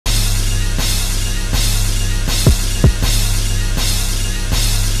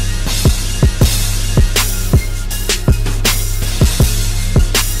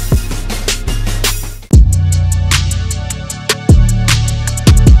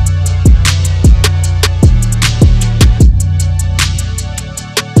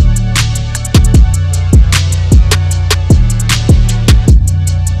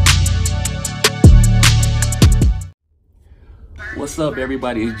up,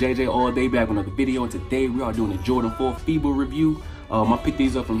 everybody? It's JJ all day back with another video, and today we are doing a Jordan 4 Fiba review. I picked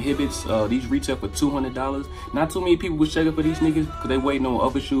these up from Hibbets. These retail for $200. Not too many people was checking for these niggas because they waiting on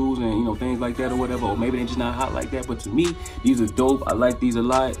other shoes and things like that or whatever, or maybe they just not hot like that. But to me, these are dope. I like these a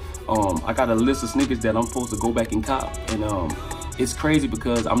lot. I got a list of sneakers that I'm supposed to go back and cop, and it's crazy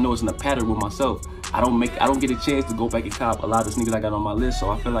because I'm noticing a pattern with myself. I don't get a chance to go back and cop a lot of sneakers I got on my list, so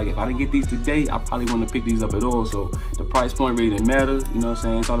I feel like if I didn't get these today, I probably wouldn't have picked these up at all. So the price point really didn't matter, you know what I'm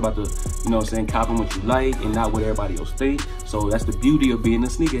saying? It's all about the, copping what you like and not what everybody else think. So that's the beauty of being a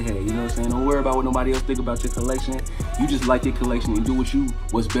sneakerhead, you know what I'm saying? Don't worry about what nobody else think about your collection. You just like your collection and do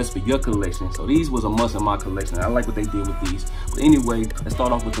what's best for your collection. So these was a must in my collection. I like what they did with these. But anyway, let's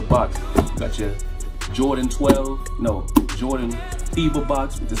start off with the box. You got your Jordan Fiba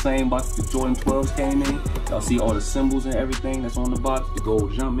box with the same box the Jordan 12s came in. Y'all see all the symbols and everything that's on the box. The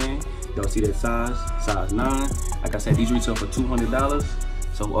gold Jumpman. Y'all see that size 9. Like I said, these retail for $200.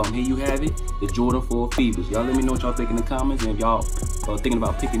 So here you have it, the Jordan 4 Fibas. Y'all let me know what y'all think in the comments, and if y'all thinking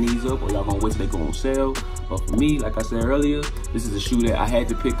about picking these up, or y'all gonna wait till they go on sale. But for me, like I said earlier, this is a shoe that I had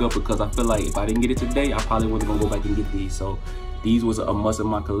to pick up because I feel like if I didn't get it today, I probably wasn't gonna go back and get these. So these was a must in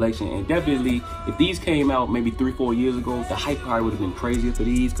my collection, and definitely if these came out maybe 3-4 years ago, the hype probably would have been crazier for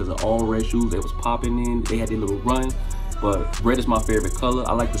these because of all red shoes. They was popping in, they had their little run. But red is my favorite color.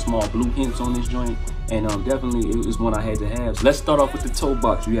 I like the small blue hints on this joint, and definitely it was one I had to have. So let's start off with the toe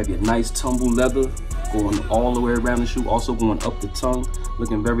box. You have your nice tumble leather going all the way around the shoe, also going up the tongue,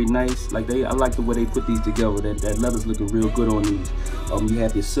 looking very nice. I like the way they put these together. That leather's looking real good on these. You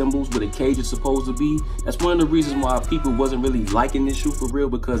have your symbols where the cage is supposed to be. That's one of the reasons why people wasn't really liking this shoe for real,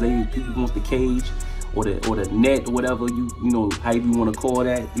 because people want the cage or the net or whatever you however you want to call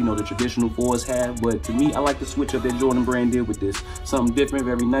that, the traditional fours have. But to me, I like the switch up that Jordan brand did with this. Something different,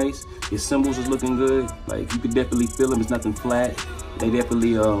 very nice. Your symbols is looking good. Like, you could definitely feel them. It's nothing flat. They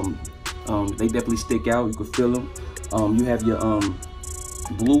definitely stick out. You could feel them. You have your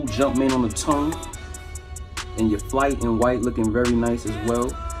blue Jumpman on the tongue, and your flight in white looking very nice as well.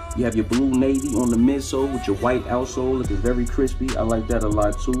 You have your blue navy on the midsole with your white outsole looking very crispy. I like that a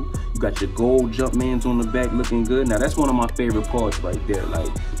lot too. You got your gold Jumpmans on the back looking good. Now that's one of my favorite parts right there. Like,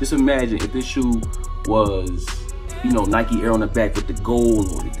 just imagine if this shoe was, Nike Air on the back with the gold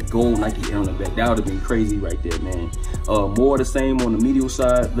on it, the gold Nike Air on the back. That would have been crazy right there, man. More of the same on the medial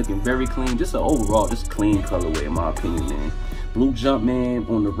side, looking very clean. Just an overall, just clean colorway in my opinion, man. Blue Jumpman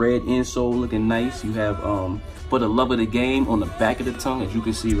on the red insole looking nice. You have For the Love of the Game on the back of the tongue, as you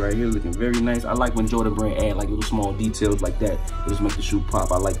can see right here, looking very nice. I like when Jordan brand add like little small details like that. It just make the shoe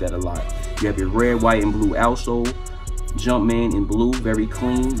pop. I like that a lot. You have your red, white, and blue outsole, Jumpman in blue, very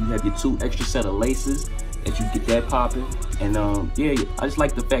clean. You have your 2 extra set of laces that you get that popping. And yeah, I just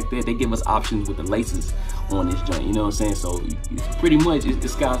like the fact that they give us options with the laces on this joint, you know what I'm saying? So it's pretty much, the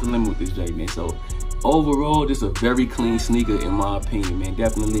sky's the limit with this joint, man. So overall, just a very clean sneaker in my opinion, man.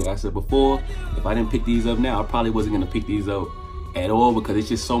 Definitely, like I said before, if I didn't pick these up now, I probably wasn't gonna pick these up at all because it's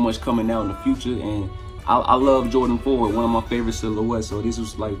just so much coming out in the future. And I love Jordan 4, one of my favorite silhouettes, so this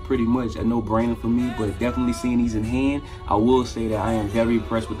was like pretty much a no-brainer for me. But definitely seeing these in hand, I will say that I am very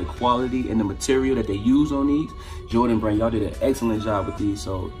impressed with the quality and the material that they use on these. Jordan brand, y'all did an excellent job with these,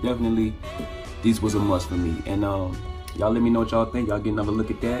 so definitely these was a must for me. And y'all let me know what y'all think. Y'all get another look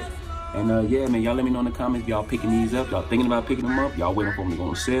at that. And yeah, man, y'all let me know in the comments if y'all picking these up, y'all thinking about picking them up, y'all waiting for them to go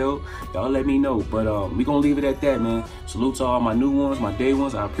on sale. Y'all let me know. But we gonna leave it at that, man. Salute to all my new ones, my day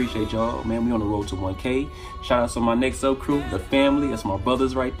ones. I appreciate y'all, man. We on the road to 1K. Shout out to my next up crew, the family. That's my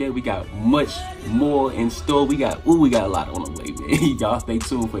brothers right there. We got much more in store. We got a lot on the way, man. Y'all stay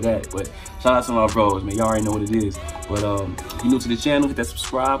tuned for that. But shout out to my bros, man. Y'all already know what it is. But if you're new to the channel, hit that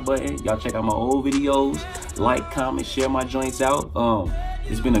subscribe button. Y'all check out my old videos. Like, comment, share my joints out.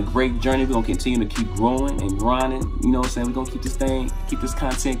 It's been a great journey. We're gonna continue to keep growing and grinding. You know what I'm saying? We're gonna keep this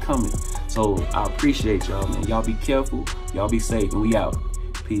content coming. So I appreciate y'all, man. Y'all be careful. Y'all be safe, and we out.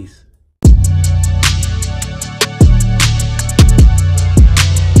 Peace.